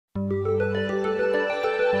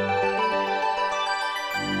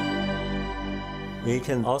We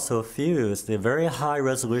can also fuse the very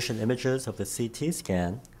high-resolution images of the CT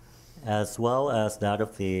scan as well as that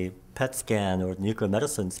of the PET scan or nuclear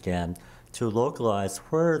medicine scan to localize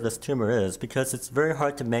where this tumor is, because it's very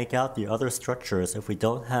hard to make out the other structures if we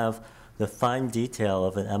don't have the fine detail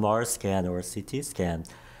of an MR scan or a CT scan.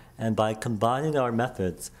 And by combining our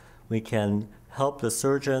methods, we can help the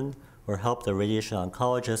surgeon or help the radiation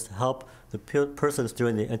oncologist, help the persons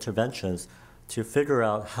doing the interventions to figure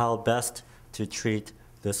out how best to treat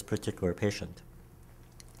this particular patient.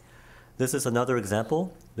 This is another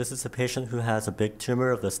example. This is a patient who has a big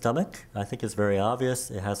tumor of the stomach. I think it's very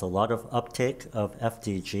obvious. It has a lot of uptake of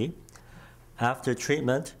FDG. After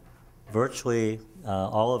treatment, virtually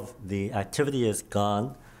all of the activity is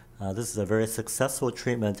gone. This is a very successful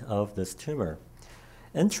treatment of this tumor.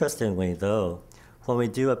 Interestingly, though, when we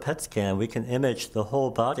do a PET scan, we can image the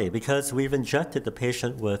whole body because we've injected the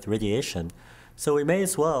patient with radiation. So we may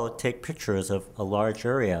as well take pictures of a large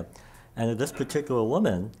area. And in this particular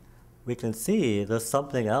woman, we can see there's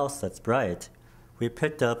something else that's bright. We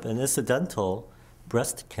picked up an incidental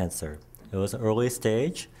breast cancer. It was an early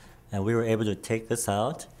stage, and we were able to take this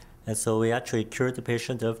out. And so we actually cured the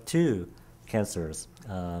patient of 2 cancers,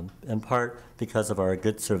 in part because of our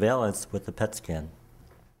good surveillance with the PET scan.